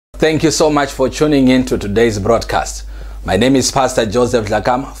Thank you so much for tuning in to today's broadcast. My name is Pastor Joseph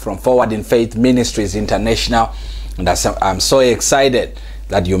Lagam from Forward in Faith Ministries International, and I'm so excited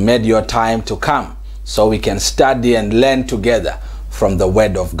that you made your time to come so we can study and learn together from the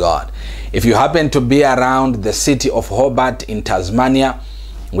Word of God. If you happen to be around the city of Hobart in Tasmania,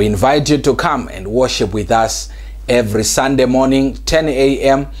 we invite you to come and worship with us every Sunday morning, 10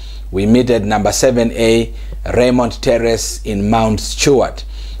 a.m. We meet at number 7A Raymond Terrace in Mount Stewart.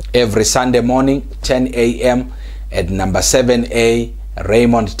 Every Sunday morning, 10 a.m. at number 7A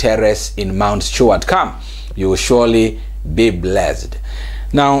Raymond Terrace in Mount Stewart. Come, you will surely be blessed.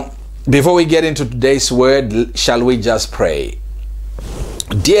 Now, before we get into today's word, shall we just pray?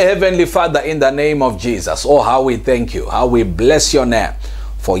 Dear Heavenly Father, in the name of Jesus, oh, how we thank you, how we bless your name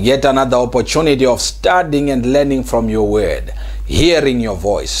for yet another opportunity of studying and learning from your word, hearing your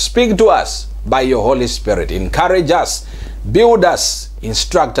voice. Speak to us by your Holy Spirit. Encourage us, build us,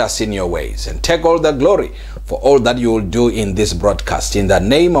 instruct us in your ways, and take all the glory for all that you will do in this broadcast. In the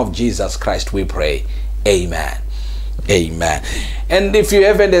name of Jesus Christ we pray. Amen. Amen. And if you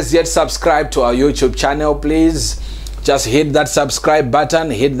haven't as yet subscribed to our YouTube channel, please just hit that subscribe button,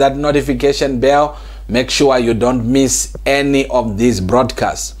 hit that notification bell. Make sure you don't miss any of these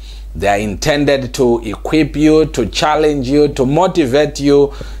broadcasts. They are intended to equip you, to challenge you, to motivate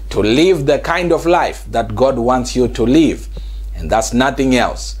you to live the kind of life that God wants you to live. And that's nothing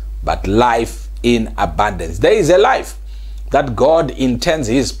else but life in abundance. There is a life that God intends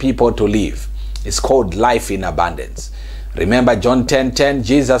his people to live. It's called life in abundance. Remember John 10:10,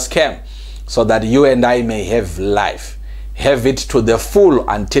 Jesus came so that you and I may have life. Have it to the full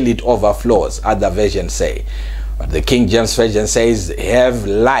until it overflows, other versions say. But the King James Version says, have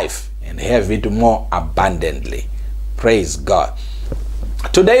life and have it more abundantly. Praise God.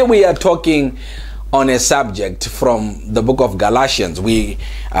 Today we are talking on a subject from the book of Galatians. We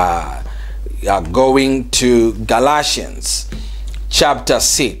are going to Galatians chapter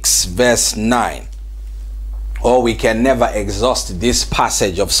 6 verse 9. Or we can never exhaust this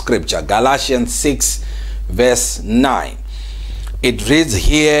passage of scripture. Galatians 6 verse 9. It reads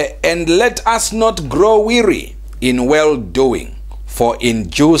here, and let us not grow weary in well-doing, for in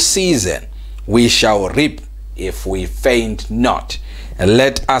due season we shall reap if we faint not. And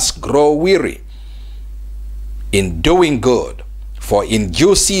let us grow weary in doing good, for in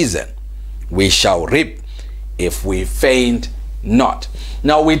due season we shall reap if we faint not.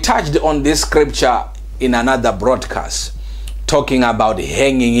 Now, we touched on this scripture in another broadcast, talking about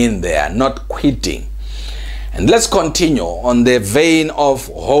hanging in there, not quitting. And let's continue on the vein of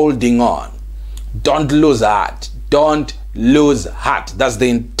holding on. Don't lose heart. Don't lose heart. That's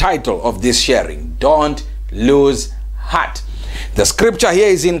the title of this sharing. Don't lose heart. The scripture here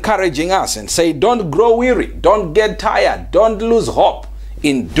is encouraging us and say, don't grow weary. Don't get tired. Don't lose hope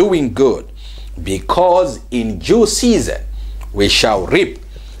in doing good, because in due season we shall reap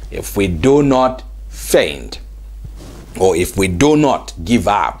if we do not faint, or if we do not give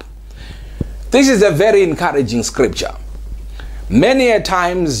up. This is a very encouraging scripture. Many a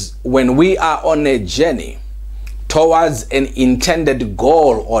times when we are on a journey towards an intended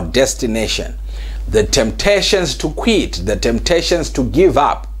goal or destination, the temptations to quit, the temptations to give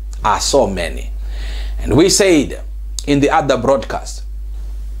up are so many. And we said in the other broadcast,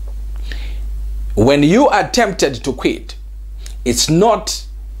 when you are tempted to quit, it's not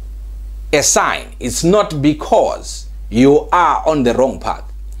a sign. It's not because you are on the wrong path.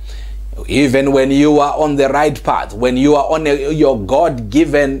 Even when you are on the right path, when you are on your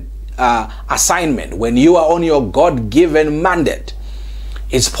God-given assignment, when you are on your God-given mandate,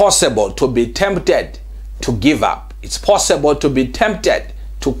 it's possible to be tempted to give up. It's possible to be tempted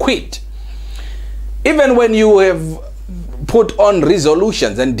to quit. Even when you have put on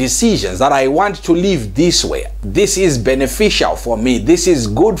resolutions and decisions that I want to live this way, this is beneficial for me, this is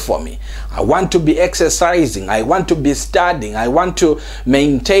good for me, I want to be exercising, I want to be studying, I want to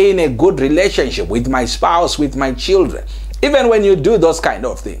maintain a good relationship with my spouse, with my children. Even when you do those kind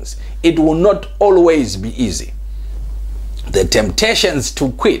of things, it will not always be easy. The temptations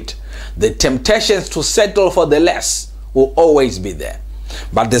to quit, the temptations to settle for the less will always be there.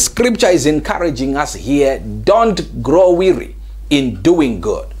 But the scripture is encouraging us here, don't grow weary in doing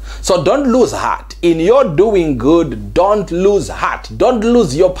good. So don't lose heart. In your doing good, don't lose heart. Don't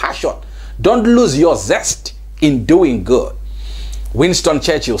lose your passion. Don't lose your zest in doing good. Winston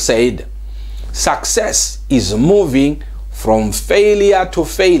Churchill said, success is moving from failure to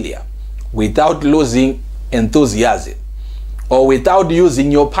failure without losing enthusiasm, or without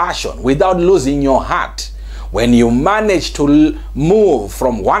losing your passion, without losing your heart, when you manage to move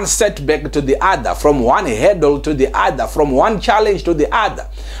from one setback to the other, from one hurdle to the other, from one challenge to the other,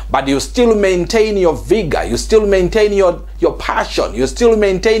 but you still maintain your vigor, you still maintain your passion, you still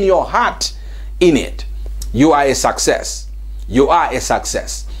maintain your heart in it, you are a success. You are a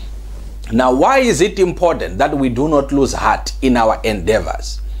success. Now, why is it important that we do not lose heart in our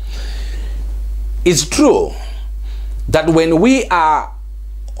endeavors? It's true that when we are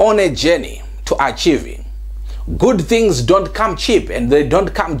on a journey to achieving, good things don't come cheap and they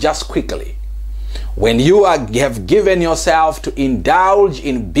don't come just quickly. When you have given yourself to indulge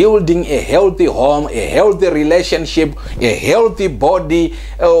in building a healthy home, a healthy relationship, a healthy body,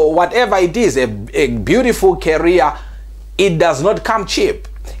 whatever it is, a beautiful career, it does not come cheap.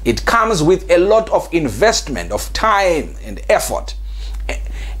 It comes with a lot of investment of time and effort.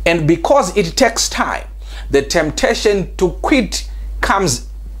 And because it takes time, the temptation to quit comes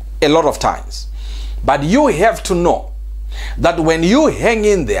a lot of times. But you have to know that when you hang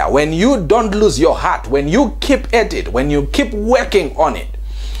in there, when you don't lose your heart, when you keep at it, when you keep working on it,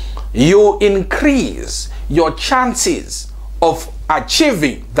 you increase your chances of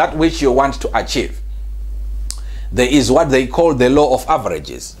achieving that which you want to achieve. There is what they call the law of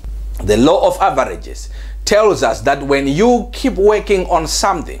averages. The law of averages tells us that when you keep working on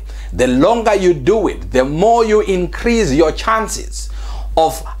something, the longer you do it, the more you increase your chances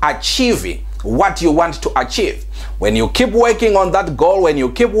of achieving what you want to achieve. When you keep working on that goal, when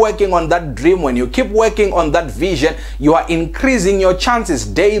you keep working on that dream, when you keep working on that vision, you are increasing your chances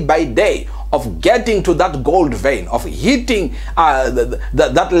day by day of getting to that gold vein, of hitting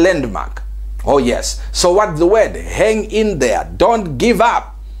that landmark. Oh yes. So what's the word? Hang in there. Don't give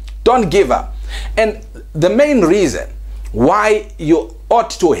up. Don't give up. And the main reason why you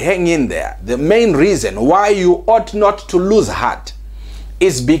ought to hang in there, the main reason why you ought not to lose heart,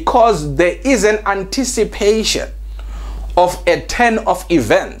 is because there is an anticipation of a turn of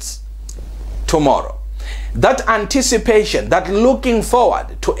events tomorrow. That anticipation, that looking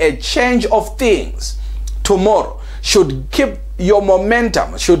forward to a change of things tomorrow should keep your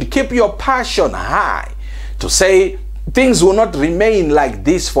momentum, should keep your passion high to say things will not remain like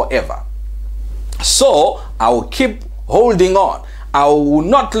this forever. So I will keep holding on. I will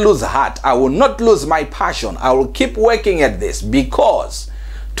not lose heart. I will not lose my passion. I will keep working at this because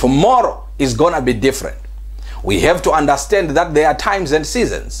tomorrow is going to be different. We have to understand that there are times and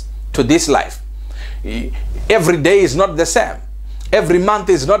seasons to this life. Every day is not the same. Every month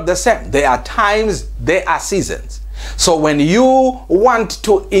is not the same. There are times, there are seasons. So when you want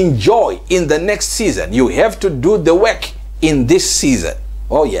to enjoy in the next season, you have to do the work in this season.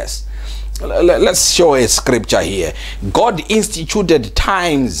 Oh yes. Let's show a scripture here. God instituted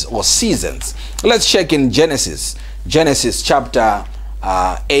times or seasons. Let's check in Genesis chapter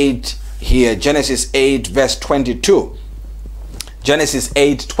 8 here. Genesis 8 verse 22. Genesis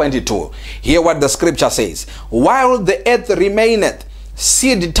 8:22. Hear what the scripture says. While the earth remaineth,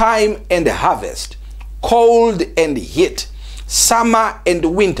 seed time and harvest, cold and heat, summer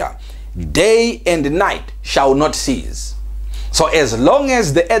and winter, day and night shall not cease. So as long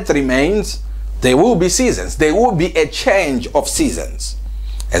as the earth remains, there will be seasons. There will be a change of seasons.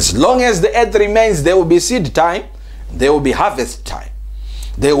 As long as the earth remains, there will be seed time, there will be harvest time.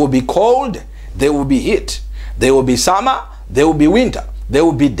 There will be cold, there will be heat. There will be summer, there will be winter. There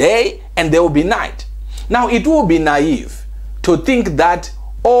will be day and there will be night. Now it will be naive to think that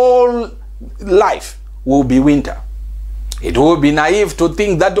all life will be winter. It will be naive to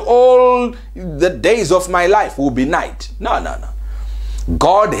think that all the days of my life will be night. No, no, no.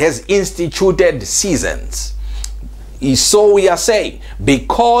 God has instituted seasons. So we are saying,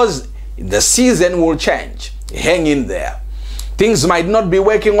 because the season will change, hang in there. Things might not be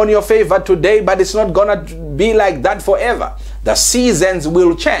working on your favor today, but it's not gonna be like that forever. The seasons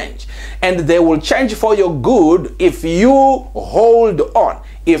will change, and they will change for your good if you hold on,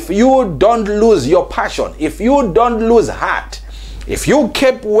 if you don't lose your passion, if you don't lose heart, if you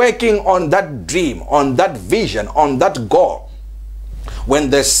keep working on that dream, on that vision, on that goal. When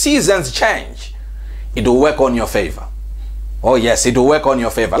the seasons change, it will work on your favor. Oh yes, it will work on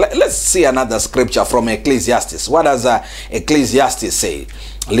your favor. Let's see another scripture from Ecclesiastes. What does Ecclesiastes say?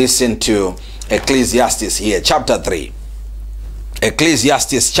 Listen to Ecclesiastes here, chapter 3.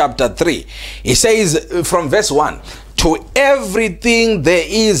 Ecclesiastes chapter 3. He says from verse 1, to everything there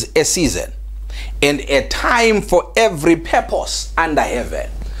is a season, and a time for every purpose under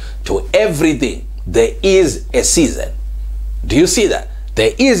heaven. To everything there is a season. Do you see that?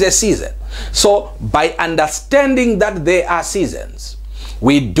 There is a season. So by understanding that there are seasons,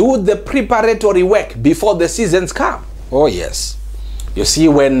 we do the preparatory work before the seasons come. Oh yes. You see,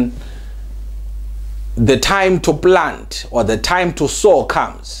 when the time to plant or the time to sow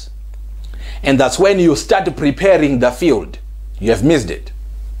comes, and that's when you start preparing the field, you have missed it.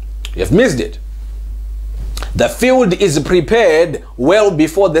 You have missed it. The field is prepared well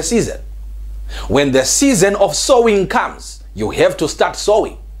before the season. When the season of sowing comes, you have to start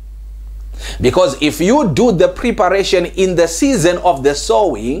sowing. Because if you do the preparation in the season of the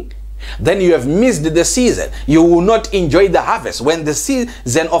sowing, then you have missed the season. You will not enjoy the harvest. When the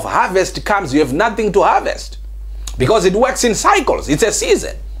season of harvest comes, you have nothing to harvest. Because it works in cycles. It's a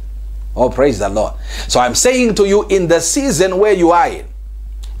season. Oh, praise the Lord. So I'm saying to you, in the season where you are in,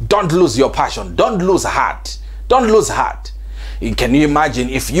 don't lose your passion. Don't lose heart. Don't lose heart. Can you imagine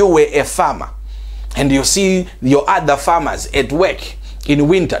if you were a farmer and you see your other farmers at work in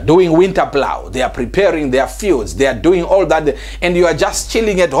winter, doing winter plow, they are preparing their fields, they are doing all that, and you are just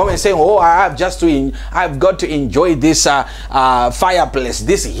chilling at home and saying, oh, I've got to enjoy this fireplace,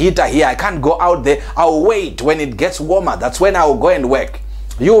 this heater here, I can't go out there, I'll wait when it gets warmer, that's when I'll go and work.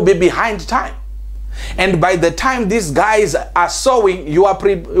 You will be behind time. And by the time these guys are sowing, we are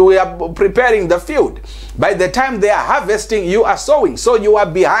preparing the field. By the time they are harvesting, you are sowing. So you are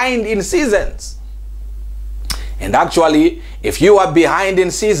behind in seasons. And actually, if you are behind in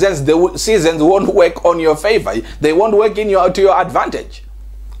seasons, the seasons won't work on your favor. They won't work to your advantage.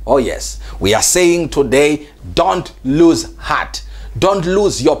 Oh yes, we are saying today, don't lose heart. Don't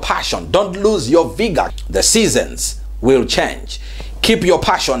lose your passion. Don't lose your vigor. The seasons will change. Keep your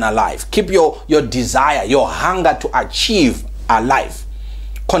passion alive. Keep your desire, your hunger to achieve alive.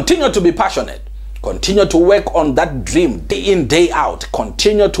 Continue to be passionate. Continue to work on that dream day in, day out.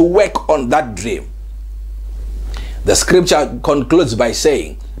 Continue to work on that dream. The scripture concludes by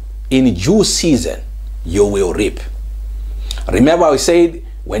saying, in due season, you will reap. Remember, we said,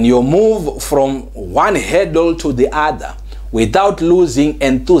 when you move from one hurdle to the other without losing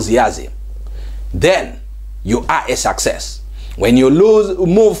enthusiasm, then you are a success. When you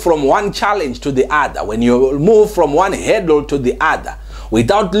move from one challenge to the other, when you move from one hurdle to the other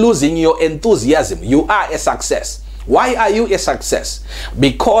without losing your enthusiasm, you are a success. Why are you a success?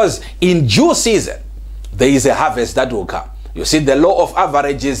 Because in due season, there is a harvest that will come. You see, the law of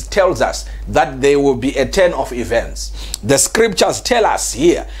averages tells us that there will be a turn of events. The scriptures tell us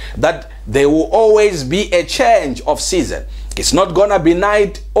here that there will always be a change of season. It's not going to be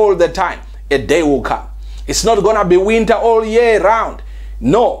night all the time. A day will come. It's not going to be winter all year round.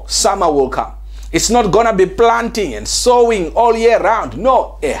 No, summer will come. It's not going to be planting and sowing all year round.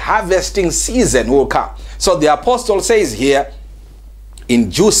 No, a harvesting season will come. So the apostle says here, in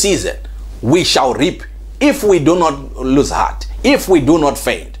due season, we shall reap if we do not lose heart, if we do not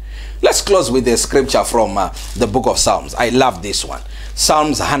faint. Let's close with a scripture from the book of Psalms. I love this one.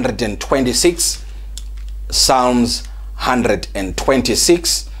 Psalms 126. Psalms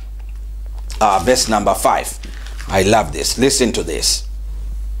 126. Verse number 5. I love this. Listen to this.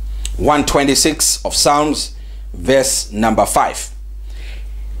 126 of Psalms, verse number 5.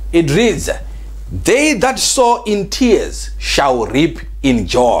 It reads, they that sow in tears shall reap in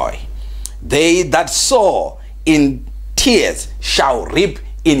joy. They that sow in tears shall reap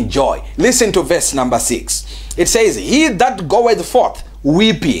in joy. Listen to verse number 6. It says, he that goeth forth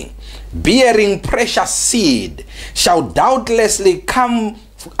weeping, bearing precious seed, shall doubtlessly come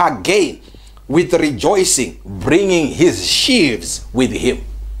again with rejoicing, bringing his sheaves with him.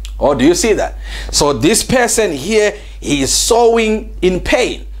 Oh, do you see that? So this person here, he is sowing in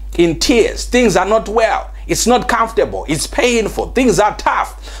pain, in tears. Things are not well. It's not comfortable. It's painful. Things are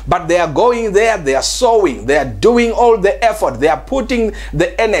tough. But they are going there. They are sowing. They are doing all the effort. They are putting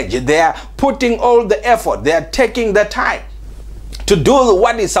the energy. They are putting all the effort. They are taking the time to do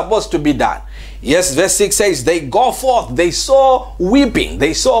what is supposed to be done. Yes, verse 6 says, they go forth. They sow weeping.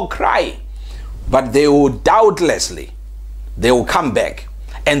 They sow crying. But they will doubtlessly, they will come back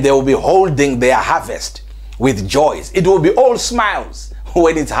and they will be holding their harvest with joys. It will be all smiles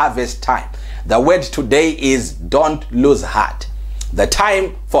when it's harvest time. The word today is don't lose heart. The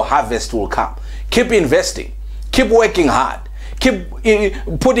time for harvest will come. Keep investing. Keep working hard. Keep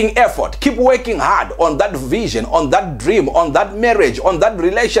putting effort. Keep working hard on that vision, on that dream, on that marriage, on that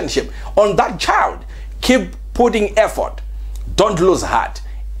relationship, on that child. Keep putting effort. Don't lose heart.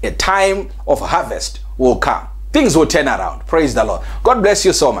 A time of harvest will come. Things will turn around. Praise the Lord. God bless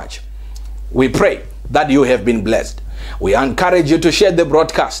you so much. We pray that you have been blessed. We encourage you to share the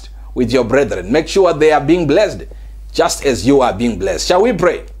broadcast with your brethren. Make sure they are being blessed just as you are being blessed. Shall we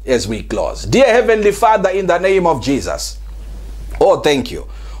pray as we close? Dear Heavenly Father, in the name of Jesus, oh, thank you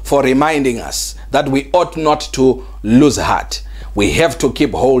for reminding us that we ought not to lose heart. We have to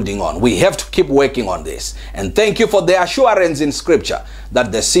keep holding on. We have to keep working on this. And thank you for the assurance in Scripture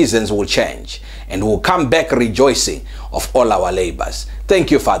that the seasons will change and we'll come back rejoicing of all our labors. Thank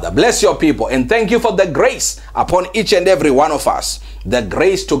you, Father. Bless your people, and thank you for the grace upon each and every one of us. The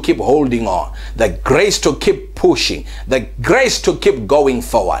grace to keep holding on, the grace to keep pushing, the grace to keep going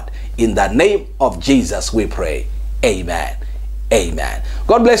forward. In the name of Jesus we pray. Amen. Amen.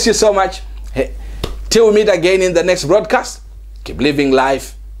 God bless you so much. Till we meet again in the next broadcast, keep living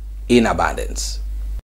life in abundance.